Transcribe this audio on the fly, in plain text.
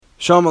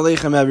Shalom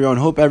Aleichem, everyone.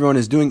 Hope everyone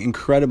is doing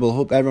incredible.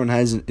 Hope everyone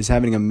is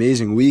having an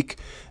amazing week,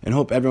 and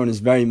hope everyone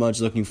is very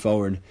much looking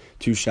forward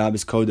to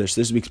Shabbos Kodesh.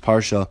 This week's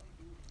parsha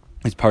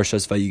is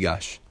Parshas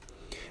Vayigash.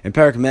 In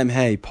Parak Mem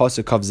Hey,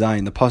 Pasuk Kav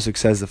Zayin, the pasuk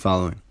says the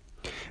following: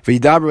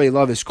 V'yidaber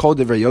elav es kol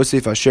divrei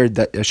Yosef asher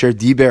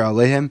diber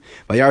alehem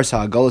v'yaras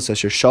ha'agalos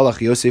asher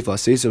shalach Yosef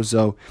l'aseiso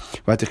zo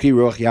v'atichi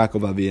ruach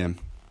Yaakov aviyem.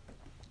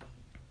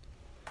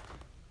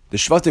 The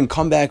Shvatim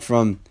come back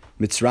from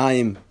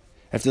Mitzrayim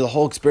after the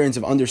whole experience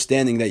of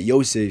understanding that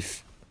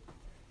Yosef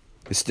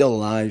is still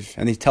alive,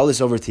 and they tell this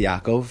over to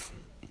Yaakov.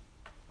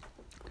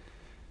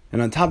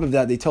 And on top of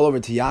that, they tell over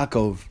to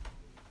Yaakov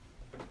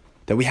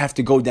that we have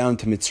to go down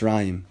to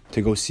Mitzrayim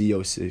to go see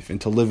Yosef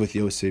and to live with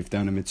Yosef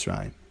down in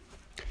Mitzrayim.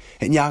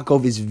 And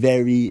Yaakov is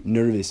very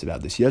nervous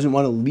about this. He doesn't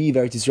want to leave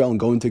Eretz Yisrael and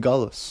go into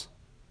Galus.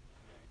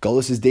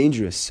 Galus is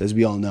dangerous, as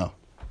we all know.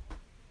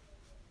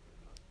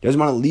 He doesn't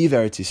want to leave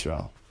Eretz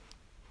Yisrael.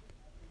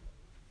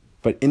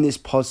 But in this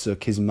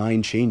pasuk, his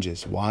mind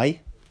changes. Why?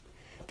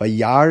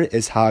 Vayar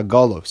es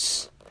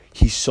ha'agalos.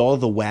 He saw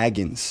the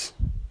wagons.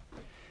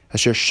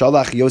 Asher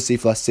shalach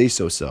Yosef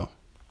l'aseiso.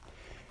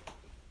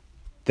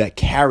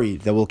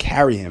 That will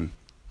carry him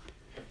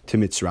to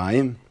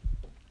Mitzrayim.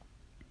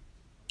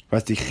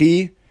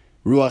 Vatichi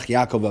ruach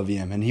Yaakov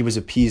aviyem. And he was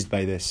appeased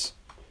by this.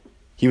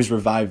 He was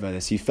revived by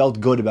this. He felt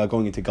good about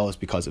going into Galus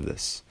because of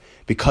this.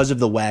 Because of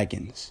the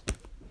wagons.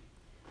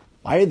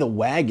 Why are the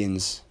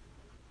wagons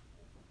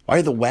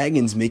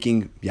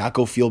making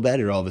Yaakov feel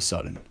better all of a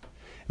sudden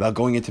about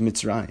going into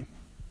Mitzrayim?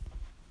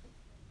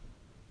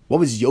 What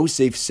was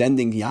Yosef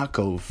sending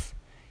Yaakov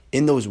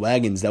in those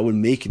wagons that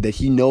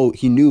he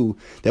knew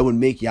that would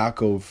make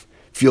Yaakov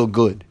feel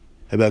good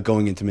about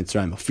going into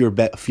Mitzrayim,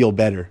 feel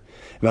better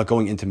about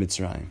going into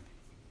Mitzrayim?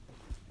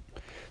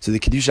 So the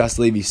Kedushas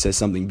Levi says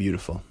something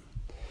beautiful.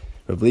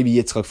 Rav Levi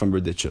Yitzchak from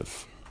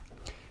Berditchev.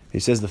 He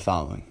says the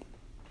following: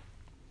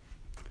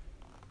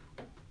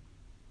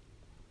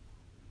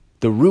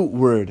 the root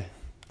word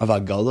of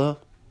Agala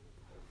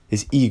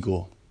is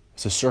eagle.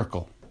 It's a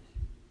circle.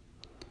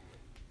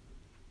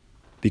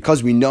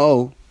 Because we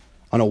know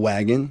on a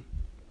wagon,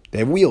 they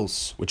have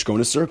wheels, which go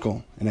in a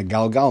circle. And a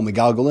galgal,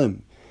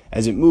 megalgalim.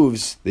 As it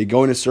moves, they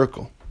go in a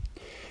circle.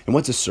 And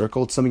what's a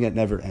circle? It's something that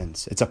never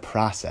ends. It's a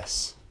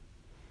process.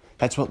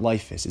 That's what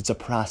life is. It's a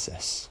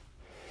process.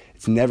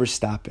 It's never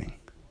stopping.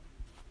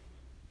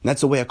 And that's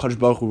the way HaKadosh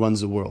Baruch Hu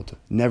runs the world.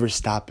 Never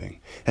stopping.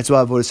 That's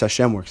why Avodas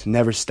Hashem works.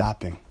 Never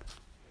stopping.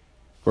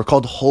 We're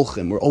called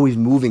holchim. We're always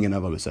moving in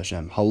Avodas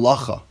Hashem.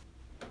 Halacha,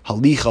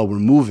 halicha, we're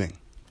moving.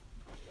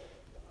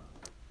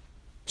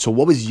 So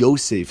what was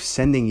Yosef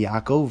sending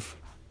Yaakov?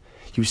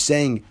 He was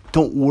saying,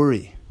 don't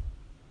worry.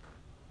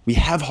 We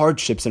have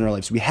hardships in our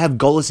lives. We have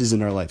guluses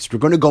in our lives. We're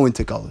going to go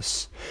into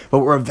gulus. But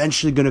we're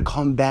eventually going to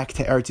come back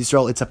to Eretz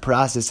Yisrael. It's a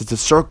process. It's a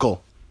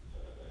circle.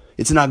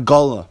 It's not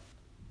gula.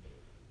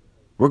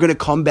 We're going to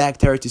come back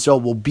to Eretz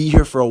Yisrael. We'll be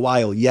here for a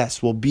while.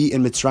 Yes, we'll be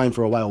in Mitzrayim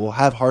for a while. We'll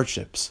have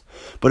hardships.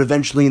 But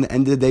eventually, in the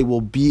end of the day,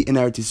 we'll be in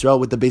Eretz Yisrael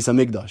with the Beis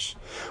HaMikdash.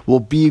 We'll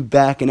be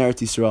back in Eretz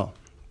Yisrael.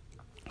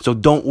 So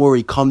don't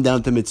worry. Come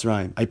down to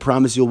Mitzrayim. I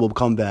promise you we'll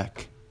come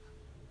back.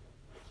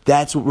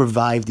 That's what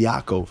revived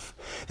Yaakov.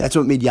 That's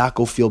what made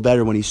Yaakov feel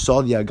better. When he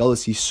saw the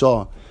Agalus, he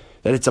saw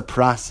that it's a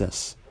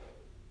process.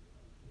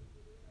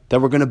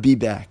 That we're going to be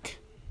back.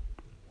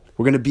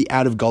 We're going to be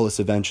out of Galus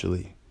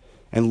eventually.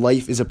 And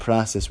life is a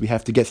process. We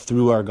have to get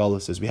through our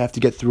guluses. We have to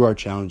get through our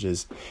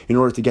challenges in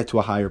order to get to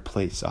a higher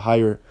place, a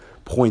higher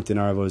point in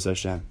our Avodas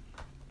Hashem.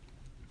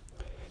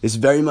 This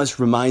very much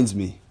reminds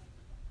me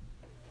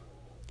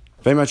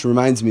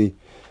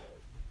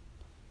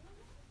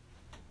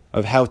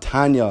of how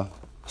Tanya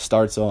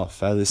starts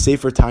off, how the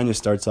Sefer Tanya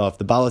starts off.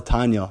 The Baal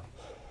Tanya,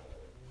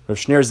 Rav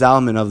Shneur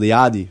Zalman of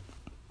Liadi,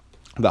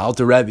 the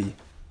Alter Rebbe,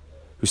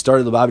 who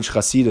started Lubavitch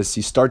Chasidus,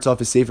 he starts off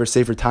his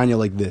Sefer Tanya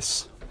like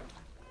this.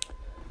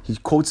 He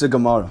quotes a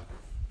Gemara,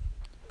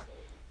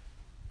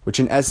 which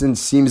in essence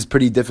seems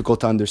pretty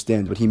difficult to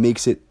understand, but he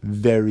makes it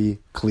very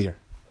clear.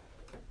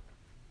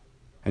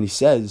 And he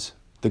says,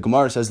 the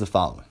Gemara says the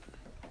following: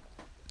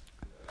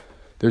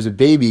 there's a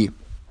baby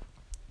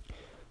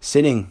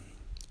sitting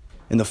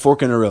in the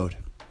fork in the road,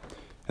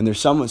 and there's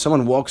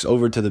someone walks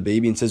over to the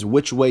baby and says,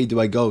 which way do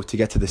I go to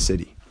get to the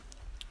city?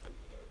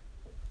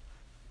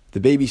 The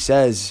baby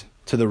says,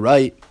 to the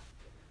right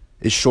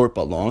is short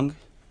but long,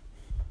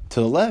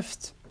 to the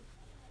left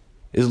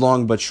is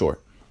long but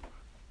short.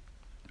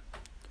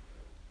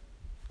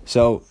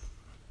 So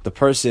the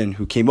person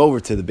who came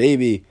over to the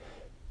baby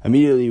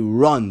immediately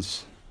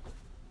runs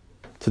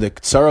to the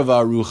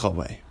Tzarava Arucha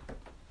way.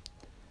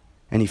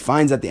 And he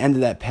finds at the end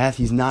of that path,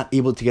 he's not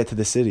able to get to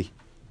the city.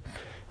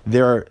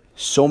 There are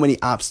so many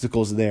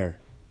obstacles there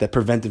that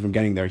prevent him from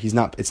getting there. It's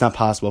not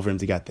possible for him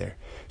to get there.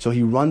 So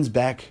he runs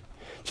back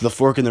to the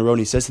fork in the road and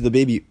he says to the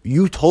baby,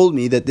 you told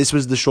me that this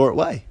was the short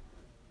way.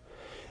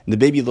 And the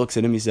baby looks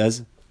at him, he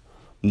says,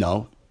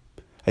 no.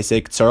 I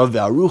say, Tzara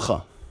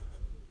ve'arucha.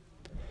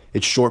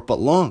 It's short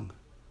but long.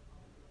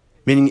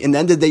 Meaning, in the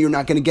end of the day, you're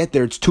not going to get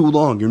there. It's too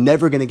long. You're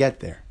never going to get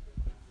there.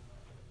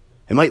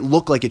 It might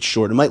look like it's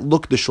short. It might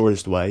look the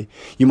shortest way.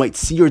 You might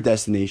see your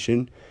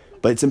destination,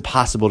 but it's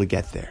impossible to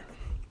get there.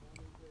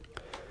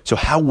 So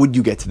how would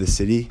you get to the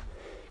city?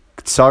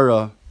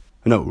 Arucha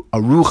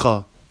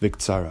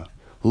v'ktsara.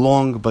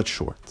 Long but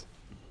short.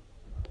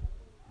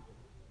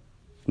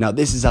 Now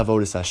this is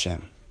Avodas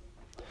Hashem.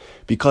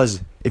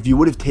 Because if you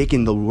would have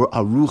taken the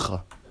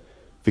Arucha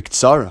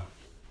v'ktsara,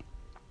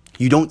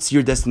 you don't see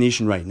your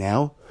destination right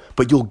now,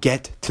 but you'll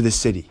get to the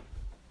city.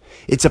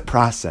 It's a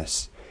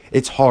process.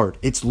 It's hard.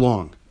 It's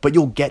long. But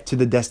you'll get to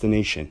the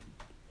destination.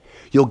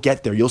 You'll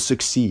get there. You'll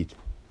succeed.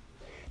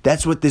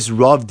 That's what this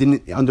Rav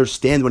didn't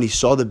understand when he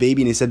saw the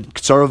baby and he said,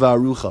 Ktsara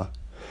v'arucha.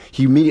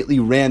 He immediately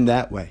ran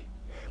that way.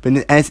 But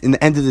in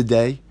the end of the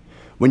day,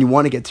 when you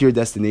want to get to your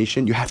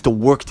destination, you have to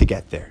work to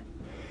get there.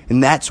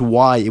 And that's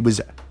why it was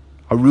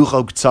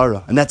Arucha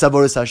Ktsara. And that's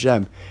Avodas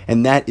Hashem.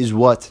 And that is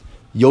what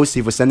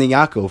Yosef was sending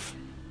Yaakov.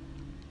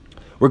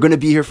 We're going to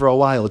be here for a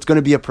while. It's going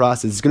to be a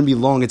process. It's going to be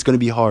long. It's going to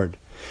be hard.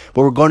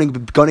 But we're going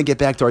to get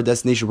back to our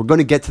destination. We're going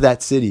to get to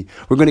that city.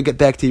 We're going to get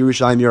back to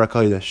Yerushalayim Yer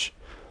HaKodesh.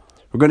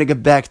 We're going to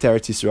get back to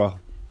Eretz Yisrael.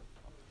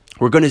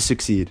 We're going to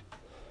succeed.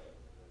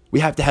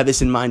 We have to have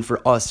this in mind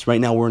for us. Right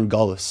now we're in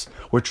Galus.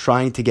 We're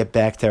trying to get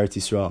back to Eretz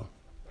Yisrael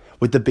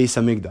with the Beis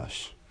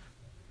HaMikdash.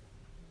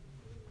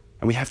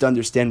 And we have to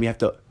understand, we have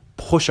to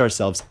push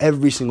ourselves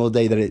every single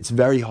day that it's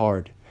very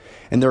hard.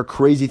 And there are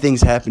crazy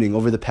things happening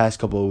over the past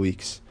couple of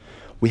weeks.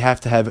 We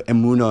have to have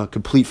emunah,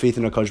 complete faith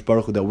in HaKadosh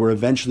Baruch Hu, that we're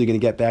eventually going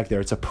to get back there.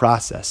 It's a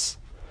process.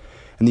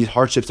 And these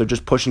hardships are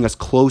just pushing us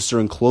closer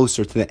and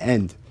closer to the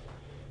end.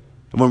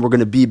 And when we're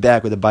going to be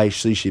back with the Bayis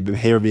Shlishi,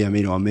 B'meher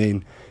v'yameinu,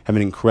 Amen. Have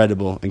an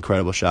incredible,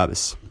 incredible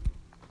Shabbos.